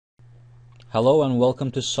Hello and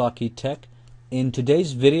welcome to Saki Tech. In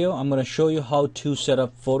today's video, I'm going to show you how to set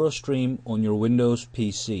up Photostream on your Windows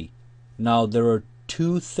PC. Now, there are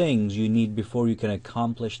two things you need before you can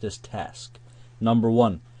accomplish this task. Number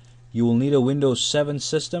one, you will need a Windows 7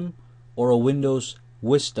 system or a Windows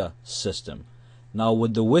Vista system. Now,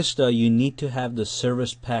 with the Vista, you need to have the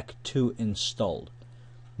Service Pack 2 installed.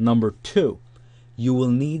 Number two, you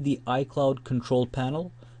will need the iCloud control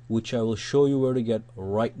panel, which I will show you where to get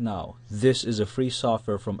right now. This is a free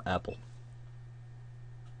software from Apple.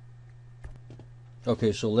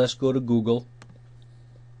 Okay, so let's go to Google.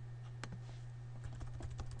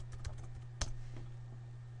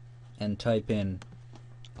 And type in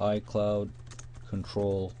iCloud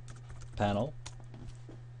control panel.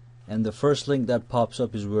 And the first link that pops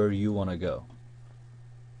up is where you want to go.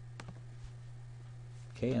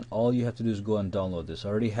 Okay, and all you have to do is go and download this. I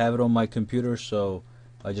already have it on my computer, so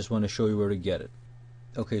I just want to show you where to get it.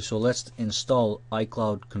 Okay, so let's install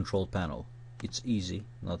iCloud control panel. It's easy,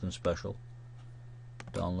 nothing special.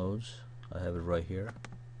 Downloads, I have it right here.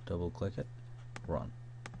 Double click it, run.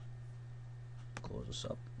 Close this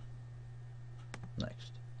up.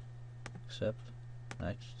 Next. Accept,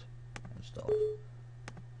 next, install.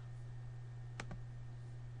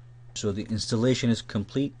 So the installation is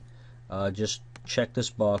complete. Just check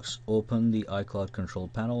this box, open the iCloud control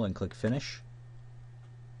panel and click finish.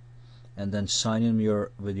 And then sign in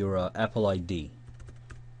with your Apple ID.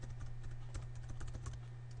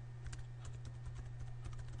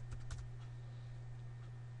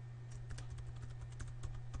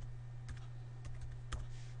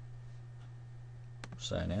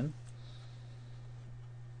 Sign in.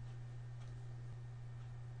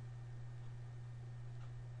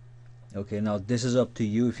 Okay, now this is up to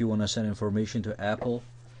you if you want to send information to Apple.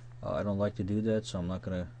 I don't like to do that, so I'm not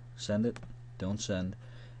going to send it. Don't send.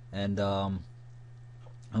 And I'm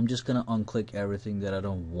just gonna unclick everything that I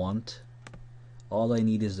don't want. All I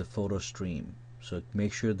need is the photo stream. So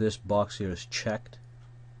make sure this box here is checked.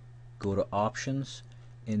 Go to options.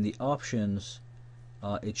 In the options,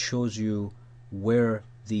 it shows you where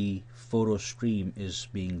the photo stream is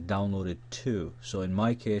being downloaded to. So in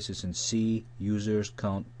my case, it's in C, users,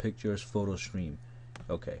 count, pictures, photo stream.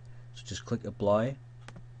 Okay, so just click apply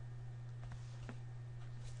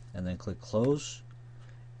and then click close.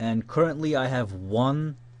 And currently I have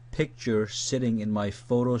one picture sitting in my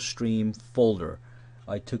Photostream folder.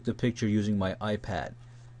 I took the picture using my iPad.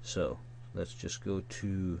 So let's just go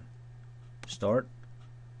to start,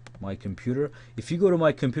 my computer. If you go to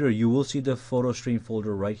my computer, you will see the Photostream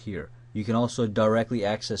folder right here. You can also directly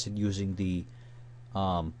access it using the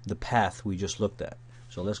path we just looked at.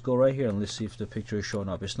 So let's go right here and let's see if the picture is showing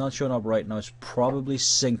up. It's not showing up right now. It's probably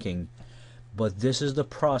syncing. But this is the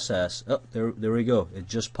process. Oh, there we go. It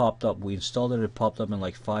just popped up. We installed it. It popped up in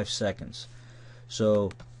like 5 seconds.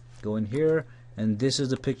 So go in here, and this is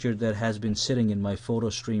the picture that has been sitting in my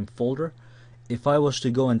Photostream folder. If I was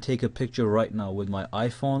to go and take a picture right now with my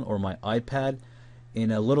iPhone or my iPad,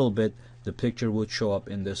 in a little bit the picture would show up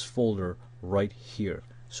in this folder right here.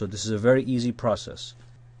 So this is a very easy process.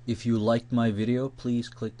 If you liked my video, please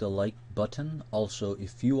click the like button. Also,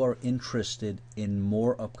 if you are interested in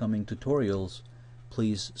more upcoming tutorials,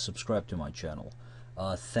 please subscribe to my channel.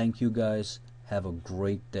 Thank you guys. Have a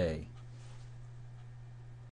great day.